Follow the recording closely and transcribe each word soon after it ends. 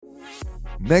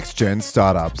Next Gen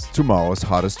Startups, tomorrow's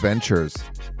hottest ventures.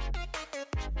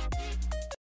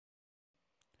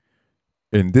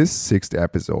 In this sixth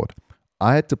episode,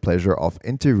 I had the pleasure of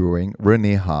interviewing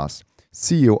René Haas,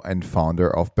 CEO and founder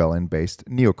of Berlin-based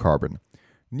NeoCarbon.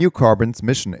 NeoCarbon's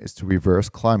mission is to reverse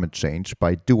climate change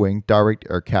by doing direct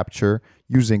air capture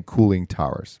using cooling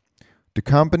towers. The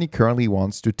company currently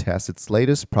wants to test its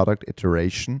latest product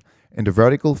iteration in the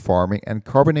vertical farming and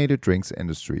carbonated drinks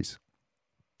industries.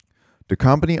 The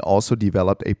company also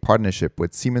developed a partnership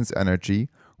with Siemens Energy,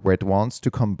 where it wants to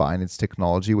combine its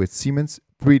technology with Siemens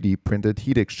 3D printed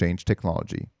heat exchange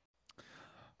technology.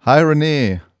 Hi,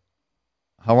 René.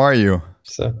 How are you?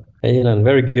 So, hey, Ilan,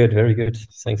 very good, very good.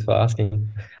 Thanks for asking.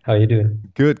 How are you doing?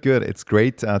 Good, good. It's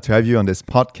great to have you on this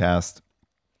podcast.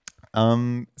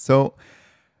 So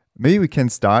maybe we can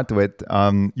start with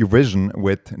your vision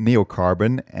with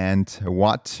NeoCarbon and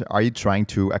what are you trying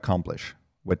to accomplish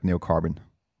with NeoCarbon?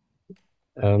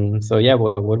 So yeah,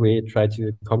 what we try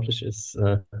to accomplish is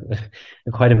a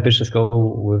quite ambitious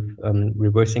goal with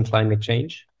reversing climate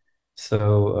change.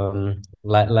 So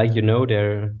like you know,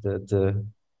 the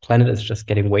planet is just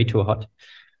getting way too hot.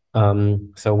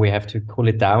 So we have to cool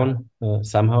it down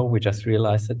somehow. We just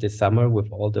realized that this summer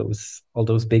with all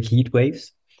those big heat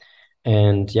waves.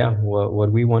 And yeah,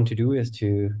 what we want to do is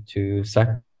to suck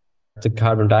the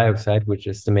carbon dioxide, which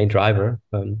is the main driver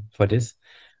for this,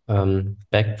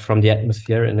 back from the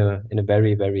atmosphere in a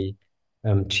very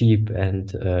cheap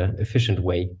and efficient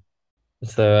way.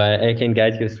 So I can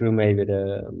guide you through maybe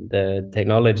the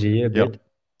technology a Yep. bit,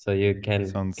 so you can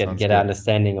Sounds get an good.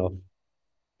 understanding of.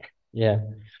 Yeah.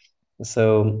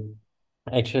 So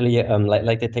actually,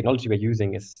 like the technology we're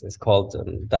using is called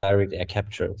direct air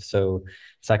capture. So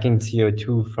sucking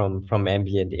CO2 from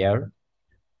ambient air.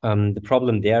 The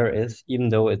problem there is, even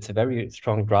though it's a very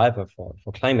strong driver for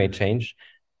climate change,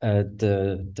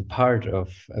 the part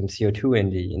of CO2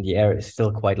 in the air is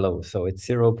still quite low. So it's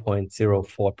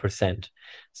 0.04%.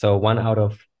 So 1 out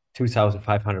of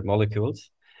 2,500 molecules.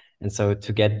 And so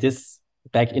to get this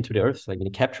back into the earth, like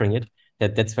capturing it,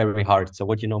 that's very hard. So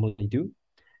what you normally do,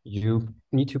 you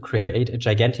need to create a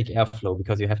gigantic airflow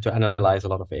because you have to analyze a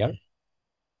lot of air.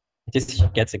 This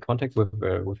gets in contact with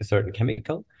a certain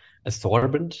chemical, a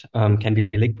sorbent, can be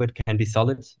liquid, can be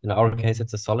solid. In our case,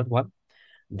 it's a solid one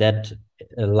that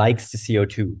likes the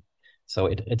CO2. So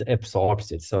it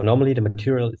absorbs it. So normally the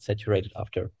material is saturated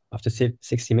after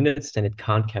 60 minutes, then it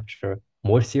can't capture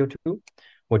more CO2.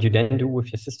 What you then do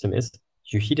with your system is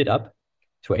you heat it up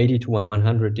to 80 to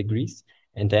 100 degrees,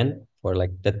 and then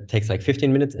that takes like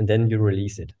 15 minutes, and then you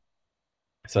release it.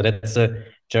 So that's a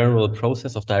general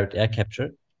process of direct air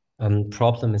capture.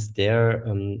 Problem is there,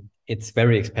 it's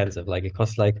very expensive. Like it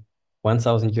costs like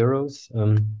 1,000 euros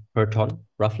per ton,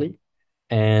 roughly.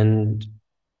 And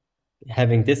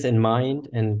having this in mind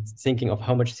and thinking of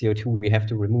how much CO2 we have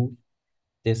to remove,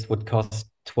 this would cost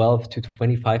 12 to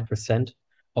 25%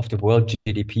 of the world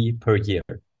GDP per year.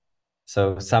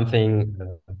 So something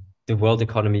the world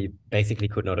economy basically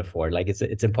could not afford. Like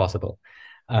it's impossible.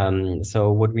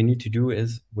 So what we need to do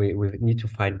is we need to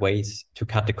find ways to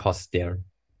cut the costs there.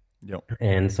 Yep.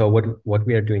 And so what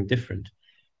we are doing different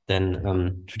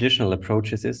than traditional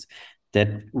approaches is that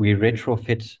we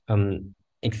retrofit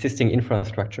existing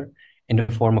infrastructure in the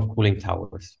form of cooling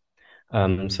towers.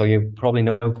 So you probably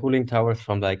know cooling towers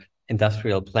from like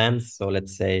industrial plants. So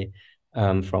let's say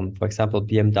from, for example,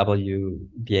 BMW,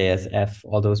 BASF,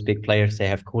 all those big players, they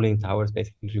have cooling towers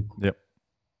basically to Yep.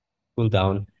 cool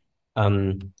down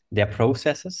their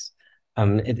processes.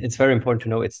 It's very important to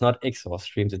know it's not exhaust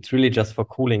streams. It's really just for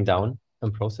cooling down a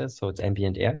process. So it's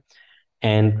ambient air.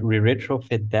 And we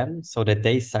retrofit them so that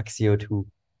they suck CO2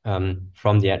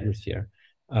 from the atmosphere.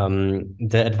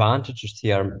 The advantages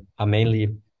here are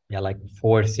mainly like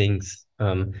four things.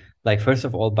 Like first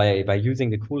of all, by using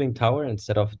the cooling tower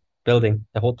instead of building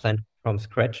the whole plant from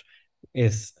scratch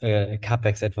is a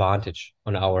capex advantage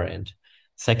on our end.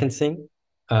 Second thing,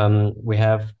 we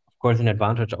have of course an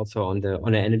advantage also on the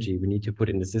energy we need to put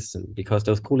in the system because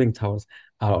those cooling towers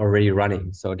are already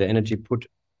running. So the energy put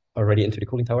already into the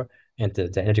cooling tower and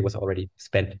the energy was already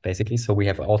spent basically. So we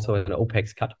have also an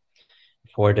OPEX cut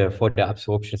for the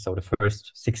absorption. So the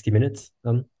first 60 minutes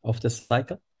of the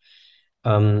cycle.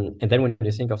 And then when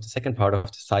you think of the second part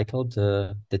of the cycle,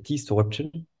 the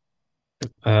desorption,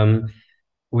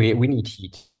 we need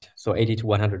heat, so 80 to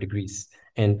 100 degrees.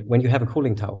 And when you have a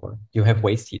cooling tower, you have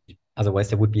waste heat. Otherwise,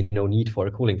 there would be no need for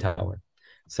a cooling tower.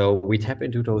 So we tap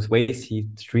into those waste heat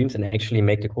streams and actually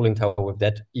make the cooling tower with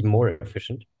that even more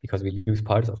efficient because we use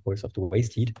parts, of course, of the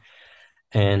waste heat.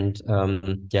 And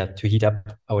to heat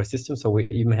up our system. So we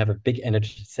even have a big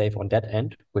energy save on that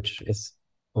end, which is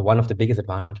one of the biggest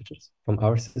advantages from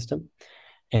our system.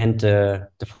 And the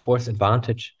fourth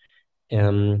advantage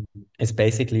is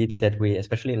basically that we,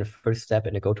 especially in the first step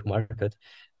in the go-to-market,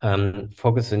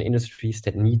 focus on industries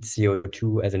that need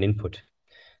CO2 as an input.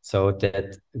 So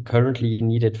that currently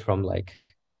needed from like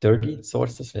dirty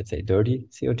sources, let's say dirty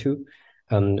CO2,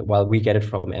 while we get it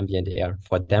from ambient air.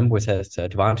 For them, which has the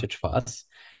advantage for us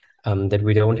that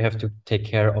we don't have to take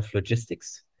care of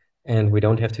logistics and we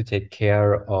don't have to take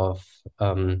care of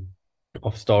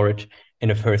storage in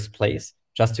the first place,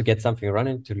 just to get something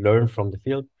running, to learn from the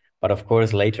field. But of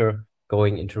course, later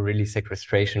going into really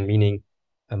sequestration, meaning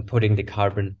putting the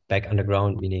carbon back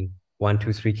underground, meaning 1,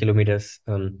 2, 3 kilometers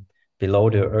below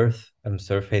the Earth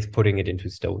surface, putting it into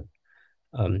stone.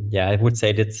 Yeah, I would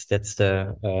say that's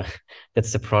the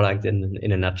that's the product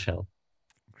in a nutshell.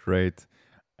 Great.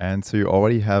 And so you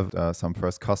already have some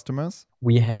first customers?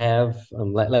 We have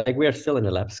like we are still in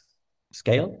the lab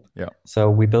scale. Yeah. So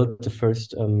we built the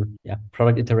first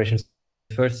product iterations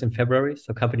first in February.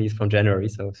 So companies from January,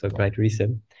 so quite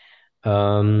recent.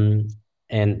 Um,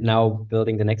 and now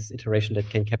building the next iteration that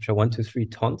can capture 1 to 3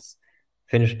 tons,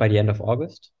 finished by the end of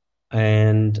August,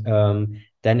 and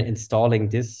then installing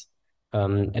this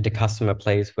at the customer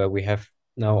place where we have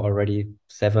now already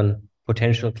 7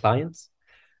 potential clients.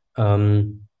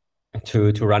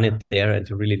 To run it there and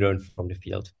to really learn from the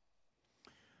field.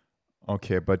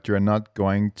 Okay, but you're not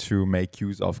going to make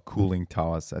use of cooling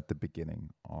towers at the beginning,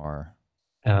 or?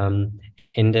 In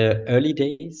the early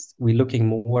days, we're looking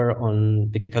more on,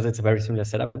 because it's a very similar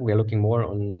setup, we are looking more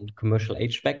on commercial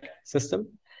HVAC system.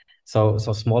 So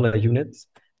smaller units,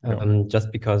 Yeah.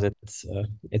 just because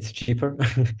it's cheaper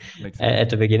Makes sense. at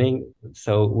the beginning.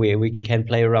 So we can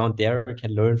play around there, we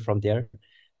can learn from there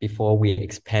before we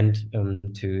expand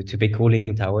to big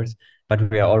cooling towers. But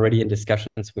we are already in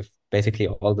discussions with basically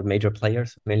all the major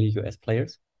players, mainly US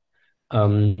players,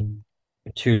 to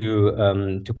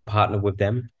partner with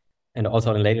them, and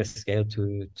also on a later scale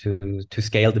to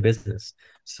scale the business.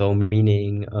 So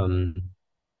meaning,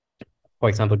 for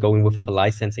example, going with a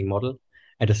licensing model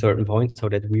at a certain point, so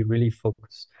that we really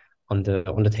focus on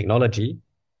the technology,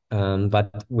 but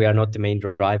we are not the main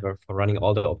driver for running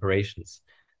all the operations,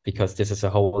 because this is a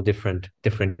whole different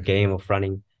game of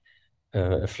running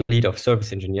a fleet of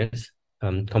service engineers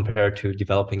compared to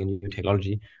developing a new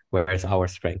technology, whereas our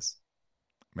strengths.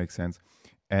 Makes sense.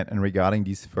 And regarding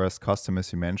these first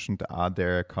customers you mentioned, are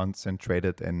they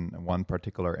concentrated in one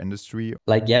particular industry?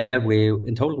 Like, yeah, we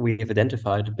in total we've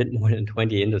identified a bit more than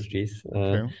 20 industries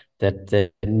Okay.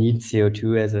 that need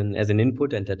CO2 as an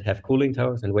input and that have cooling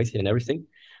towers and waste heat and everything.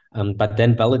 But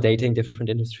then validating different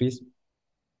industries,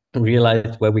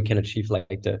 realized where we can achieve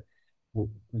like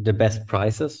the best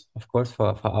prices, of course,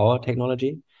 for our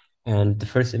technology. And the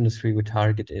first industry we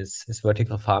target is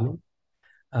vertical farming,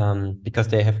 because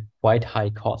they have quite high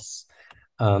costs.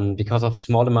 Because of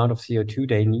small amount of CO2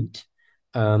 they need,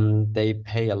 they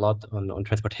pay a lot on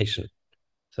transportation.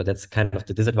 So that's kind of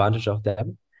the disadvantage of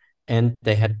them. And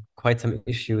they had quite some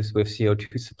issues with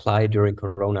CO2 supply during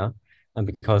Corona,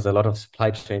 because a lot of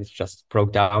supply chains just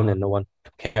broke down and no one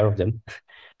took care of them,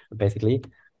 basically.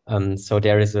 So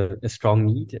there is a strong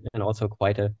need and also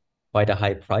quite a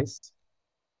high price.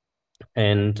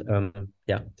 And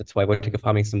yeah, that's why vertical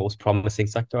farming is the most promising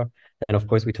sector. And of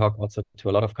course, we talk also to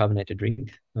a lot of carbonated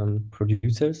drink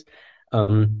producers.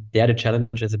 The other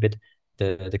challenge is a bit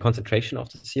the concentration of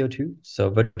the CO2. So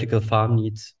vertical farm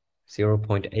needs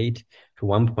 0.8 to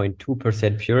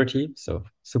 1.2% purity, so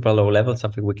super low level,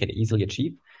 something we can easily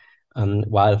achieve.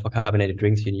 While for carbonated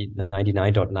drinks, you need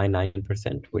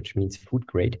 99.99%, which means food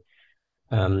grade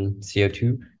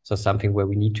CO2. So something where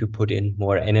we need to put in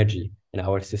more energy in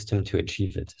our system to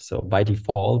achieve it. So by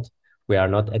default, we are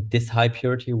not at this high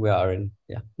purity. We are in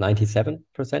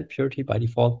 97% purity by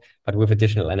default, but with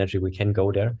additional energy, we can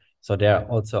go there. So there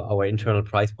also our internal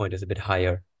price point is a bit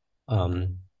higher.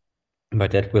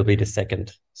 But that will be the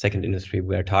second industry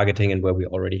we are targeting, and where we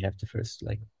already have the first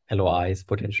like LOIs,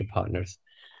 potential partners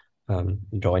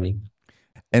joining.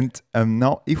 And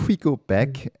now, if we go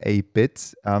back a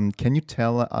bit, can you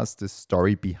tell us the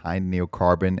story behind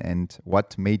NeoCarbon and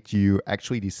what made you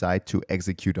actually decide to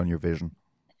execute on your vision?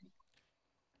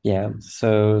 Yeah,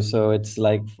 so it's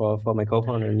like for my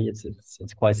co-founder and me,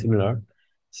 it's quite similar.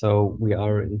 So we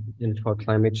are in for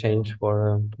climate change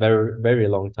for a very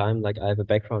long time. Like I have a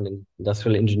background in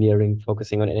industrial engineering,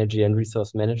 focusing on energy and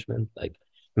resource management, like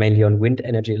mainly on wind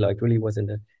energy. Like really was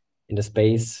in the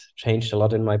space, changed a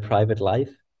lot in my private life.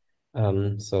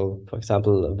 So for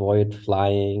example, avoid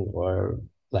flying or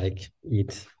like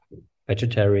eat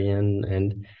vegetarian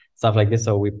and stuff like this.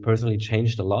 So we personally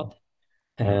changed a lot.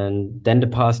 And then the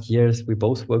past years, we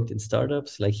both worked in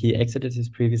startups. Like he exited his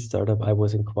previous startup. I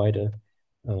was in quite a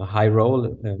high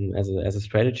role as a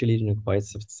strategy lead in a quite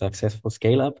successful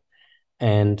scale up.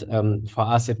 And for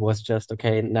us, it was just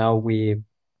okay. Now we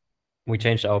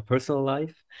changed our personal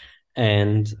life,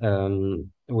 and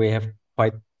we have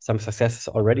quite some successes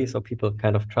already. So people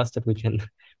kind of trust that we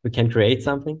can create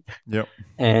something. Yep.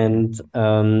 And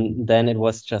then it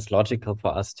was just logical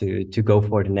for us to go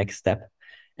for the next step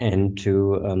and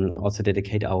to also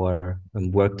dedicate our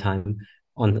work time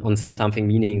on something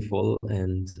meaningful.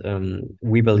 And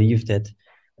we believe that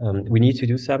we need to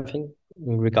do something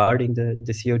regarding the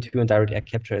CO2, and direct air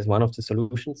capture as one of the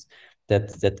solutions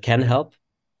that can help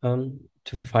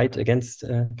to fight against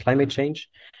climate change,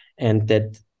 and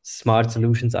that smart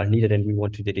solutions are needed. And we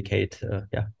want to dedicate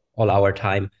all our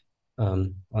time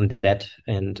on that,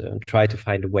 and try to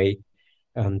find a way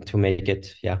to make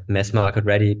it mass market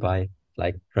ready by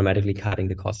like dramatically cutting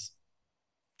the costs.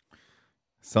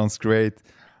 Sounds great.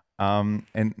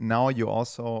 And now you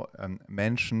also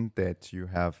mentioned that you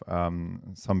have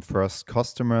some first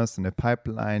customers in the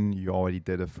pipeline. You already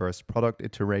did a first product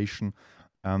iteration.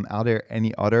 Are there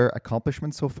any other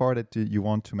accomplishments so far that you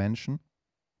want to mention?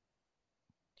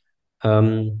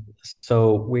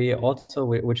 So we also,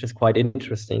 which is quite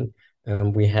interesting,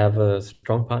 we have a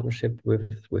strong partnership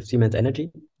with Siemens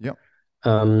Energy. Yeah.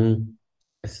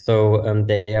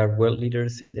 They are world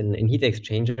leaders in heat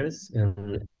exchangers,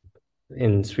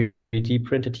 in 3D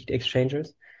printed heat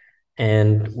exchangers.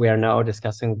 And we are now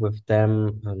discussing with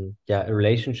them a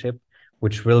relationship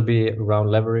which will be around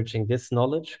leveraging this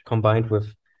knowledge combined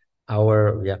with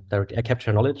our direct air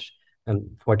capture knowledge, and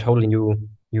for totally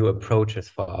new approaches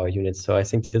for our units. So I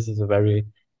think this is a very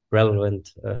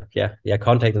relevant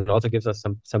contact, and also gives us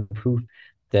some proof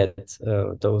that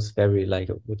those very, like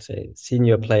I would say,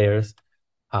 senior players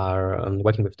are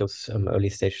working with those early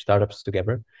stage startups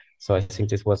together. So I think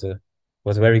this was a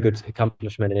very good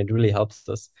accomplishment, and it really helps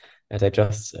us. And I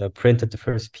just printed the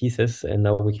first pieces, and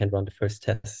now we can run the first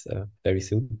tests very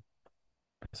soon.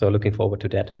 So looking forward to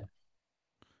that.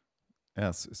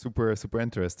 Yes, super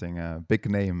interesting. Big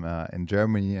name in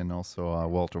Germany and also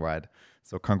worldwide.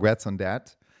 So congrats on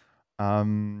that.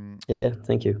 Yeah,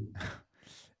 thank you.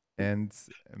 And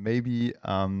maybe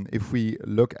if we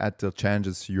look at the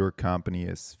challenges your company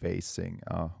is facing,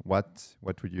 what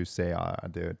would you say are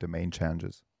the main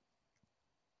challenges?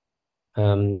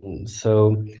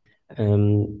 So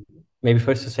maybe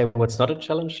first to say what's not a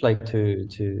challenge, like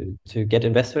to get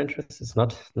investor interest is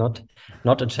not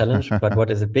a challenge, but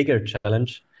what is a bigger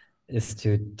challenge is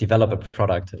to develop a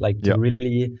product, like to Yeah.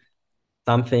 really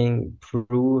something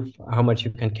prove how much you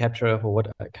can capture for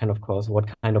what kind of cost, what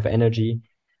kind of energy.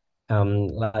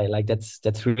 Like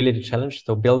that's really the challenge.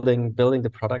 So building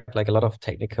the product, like a lot of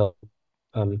technical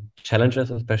challenges,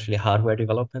 especially hardware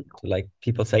development. Like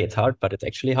people say it's hard, but it's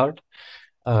actually hard.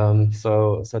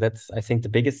 So that's, I think, the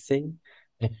biggest thing.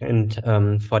 And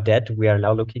for that, we are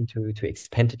now looking to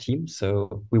expand the team.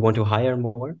 So we want to hire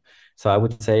more. So I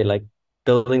would say like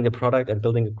building the product and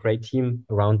building a great team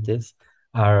around this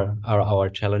are our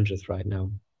challenges right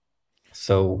now.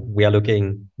 So we are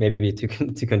looking maybe to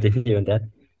to continue on that.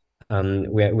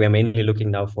 We are mainly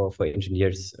looking now for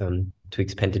engineers to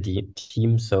expand the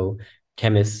team. So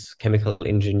chemists, chemical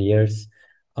engineers,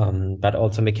 but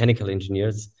also mechanical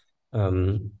engineers.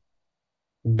 Um,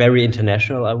 Very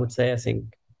international, I would say. I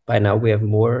think by now we have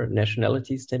more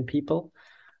nationalities than people.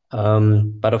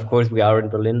 But of course, we are in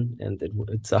Berlin, and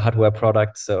it's a hardware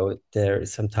product, so there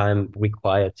is some time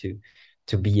required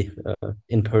to be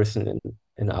in person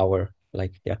in our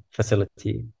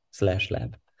facility slash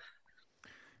lab.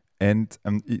 And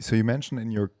so you mentioned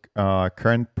in your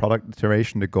current product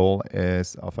iteration, the goal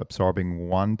is of absorbing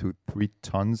 1 to 3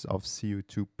 tons of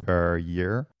CO2 per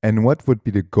year. And what would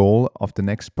be the goal of the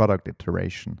next product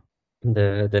iteration?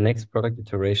 The next product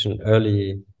iteration,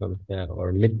 early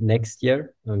or mid next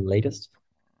year, latest,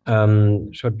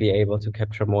 should be able to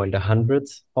capture more in the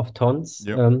hundreds of tons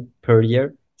Yep. per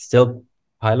year. Still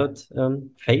pilot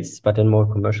phase, but then more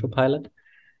commercial pilot.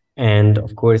 And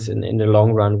of course, in the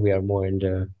long run, we are more in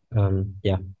the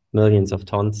millions of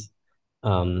tons.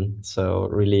 So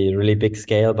really big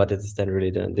scale, but it's then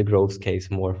really the growth case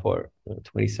more for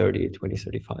 2030,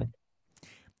 2035.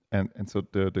 And so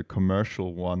the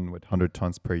commercial one with 100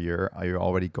 tons per year, are you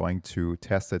already going to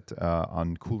test it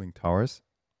on cooling towers?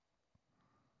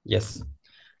 Yes.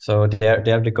 So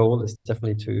there the goal is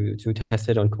definitely to test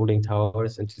it on cooling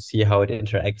towers and to see how it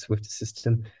interacts with the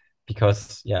system,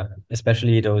 because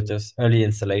especially those early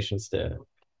installations,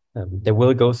 there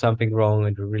will go something wrong,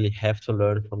 and we really have to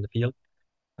learn from the field.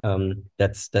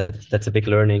 That's a big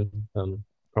learning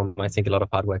I think, a lot of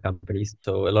hardware companies.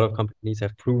 So a lot of companies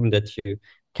have proven that you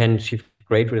can achieve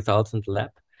great results in the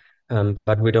lab.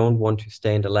 But we don't want to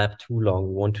stay in the lab too long.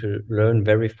 We want to learn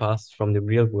very fast from the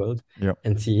real world Yeah.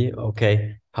 and see,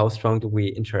 okay, how strong do we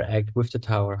interact with the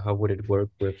tower? How would it work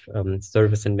with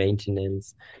service and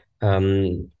maintenance?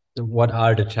 What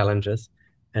are the challenges?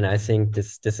 And I think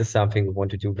this is something we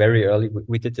want to do very early.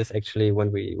 We did this actually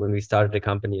when we started the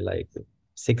company, like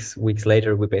 6 weeks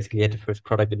later, we basically had the first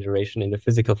product iteration in a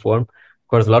physical form. Of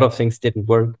course, a lot of things didn't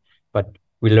work, but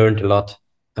we learned a lot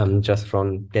just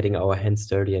from getting our hands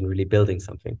dirty and really building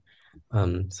something.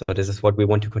 So this is what we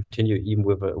want to continue, even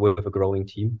with a growing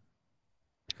team,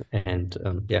 and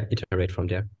yeah, iterate from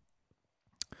there.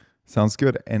 Sounds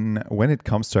good. And when it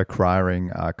comes to acquiring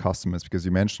customers, because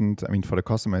you mentioned, I mean, for the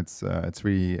customer, it's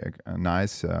really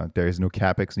nice. There is no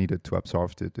capex needed to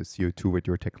absorb the CO2 with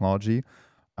your technology.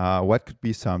 What could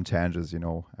be some challenges,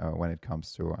 when it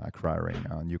comes to acquiring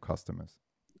new customers?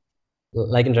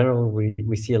 Like in general,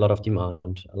 we see a lot of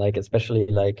demand, like especially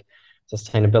like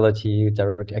sustainability,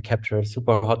 direct air capture,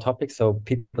 super hot topics. So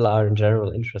people are in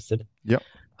general interested. Yeah.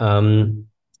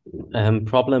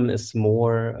 Problem is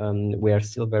more, we are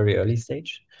still very early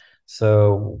stage.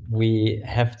 So we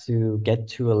have to get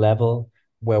to a level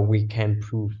where we can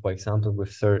prove, for example,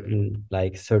 with certain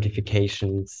like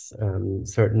certifications,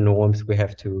 certain norms we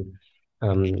have to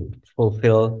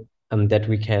fulfill, that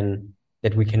we can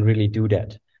really do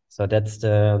that. So that's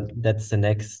the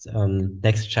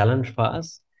next challenge for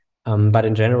us. But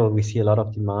in general, we see a lot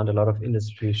of demand, a lot of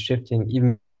industry shifting,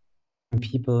 even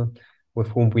people with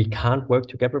whom we can't work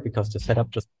together because the setup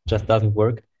just doesn't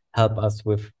work, help us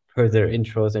with further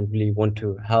intros and really want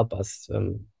to help us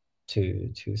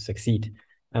to succeed.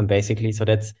 Basically, so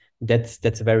that's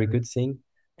a very good thing.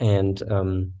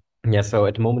 And yeah, so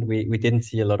at the moment we didn't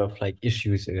see a lot of like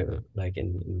issues like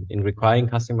in requiring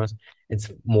customers. It's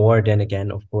more than,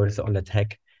 again, of course, on the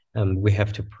tech, we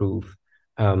have to prove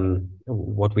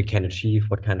what we can achieve,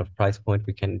 what kind of price point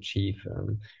we can achieve,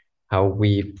 how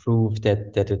we prove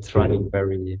that it's running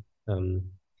very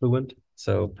fluent,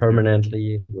 so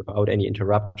permanently without any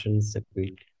interruptions, that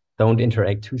we don't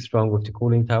interact too strong with the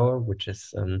cooling tower, which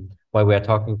is why we are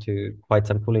talking to quite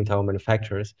some cooling tower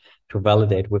manufacturers to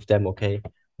validate with them, okay,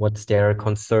 what's their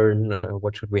concern,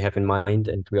 what should we have in mind.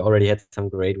 And we already had some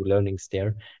great learnings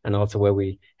there, and also where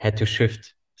we had to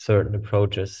shift certain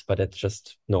approaches, but that's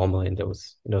just normal in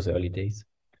those early days.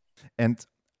 And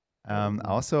I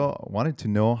also wanted to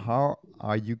know, how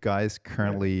are you guys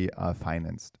currently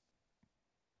financed?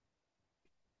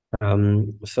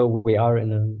 So we are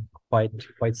in a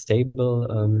quite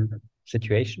stable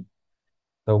situation.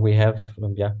 So we have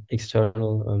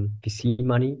external VC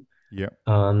money, Yeah.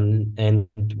 and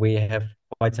we have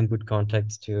quite some good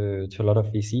contacts to a lot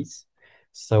of VCs.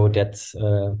 So that's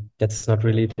not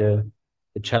really the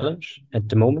challenge at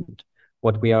the moment.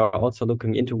 What we are also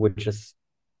looking into, which is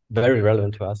very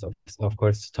relevant to us, of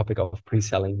course, topic of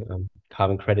pre-selling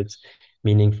carbon credits,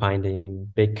 meaning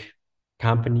finding big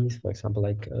companies, for example,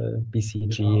 like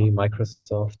BCG,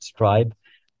 Microsoft, Stripe,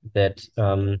 that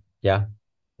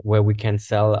where we can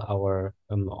sell our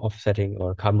offsetting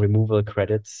or carbon removal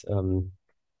credits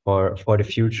for the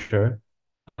future.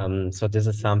 So this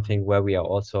is something where we are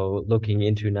also looking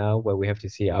into now, where we have to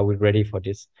see, are we ready for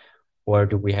this, or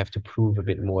do we have to prove a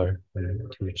bit more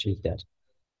to achieve that?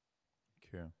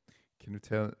 Okay. Can you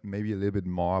tell maybe a little bit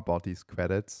more about these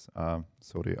credits,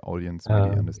 so the audience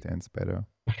maybe understands better?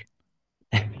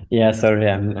 Yeah, sorry,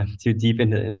 I'm too deep in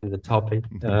the topic.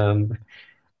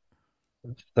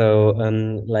 So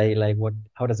like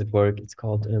how does it work? It's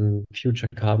called future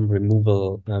carbon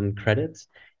removal credits,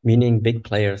 meaning big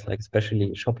players like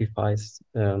especially Shopify,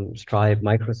 Stripe,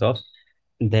 Microsoft,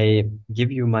 they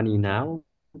give you money now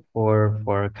for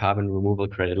a carbon removal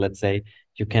credit. Let's say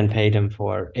you can pay them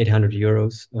for 800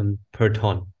 euros per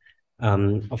ton.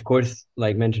 Of course,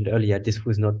 like mentioned earlier, this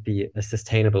would not be a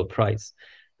sustainable price.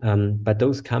 But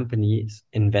those companies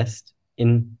invest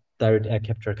in direct air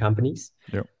capture companies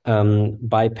Yeah.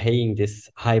 by paying this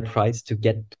high price to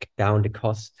get down the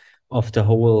cost of the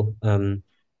whole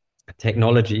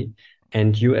technology.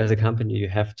 And you, as a company, you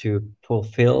have to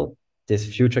fulfill this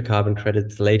future carbon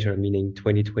credits later, meaning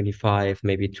 2025,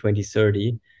 maybe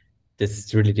 2030.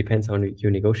 This really depends on how you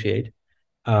negotiate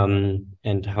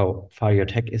and how far your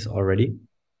tech is already.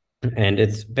 And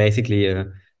it's basically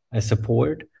a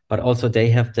support, but also they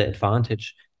have the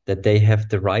advantage that they have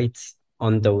the rights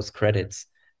on those credits.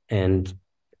 And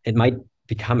it might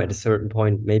become at a certain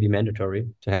point maybe mandatory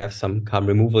to have some carbon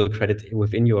removal credits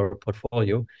within your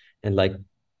portfolio. And like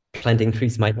planting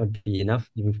trees might not be enough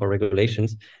even for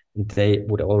regulations. And they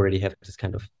would already have this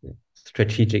kind of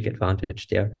strategic advantage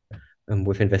there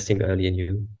with investing early in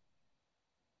you.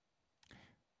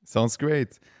 Sounds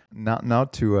great. Now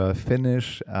to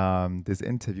finish this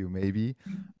interview, maybe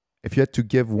if you had to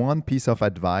give one piece of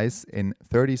advice in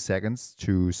 30 seconds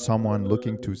to someone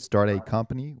looking to start a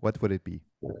company, what would it be?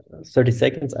 30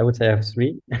 seconds, I would say I have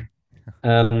three.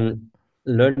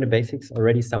 Learn the basics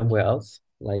already somewhere else.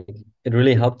 Like it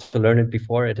really helped to learn it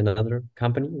before at another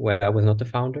company where I was not the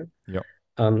founder. Yep.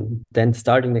 Then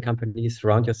starting the company,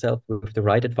 surround yourself with the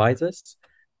right advisors,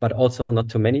 but also not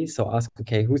too many. So ask,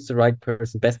 okay, who's the right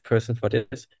person, best person for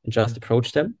this, and just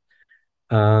approach them.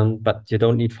 But you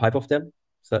don't need 5 of them.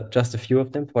 So just a few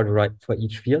of them for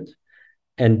each field.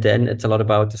 And then it's a lot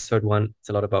about the third one. It's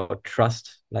a lot about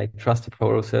trust, like trust the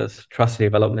process, trust the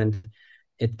development.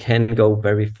 It can go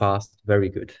very fast, very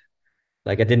good.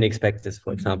 Like I didn't expect this,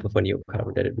 for example, for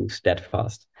NeoCarbon that it moves that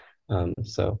fast.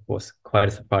 So it was quite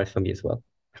a surprise for me as well.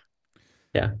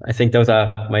 Yeah, I think those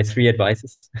are my 3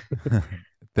 advices.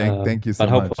 Thank you But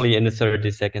so much. hopefully in the 30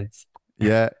 seconds.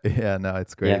 Yeah, yeah, no,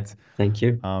 it's Yeah, great. thank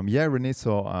you. Yeah, René,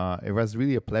 so it was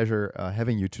really a pleasure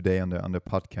having you today on the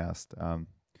podcast.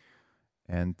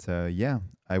 And yeah,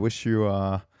 I wish you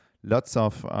lots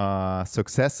of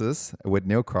successes with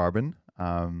NeoCarbon.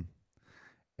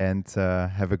 And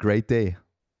have a great day.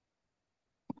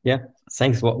 Yeah,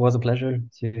 thanks. What was a pleasure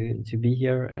to be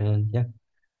here, and yeah,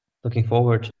 looking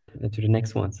forward to the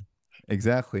next ones.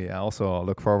 Exactly. I also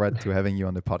look forward to having you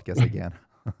on the podcast again.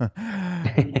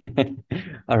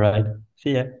 All right.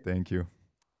 See ya. Thank you.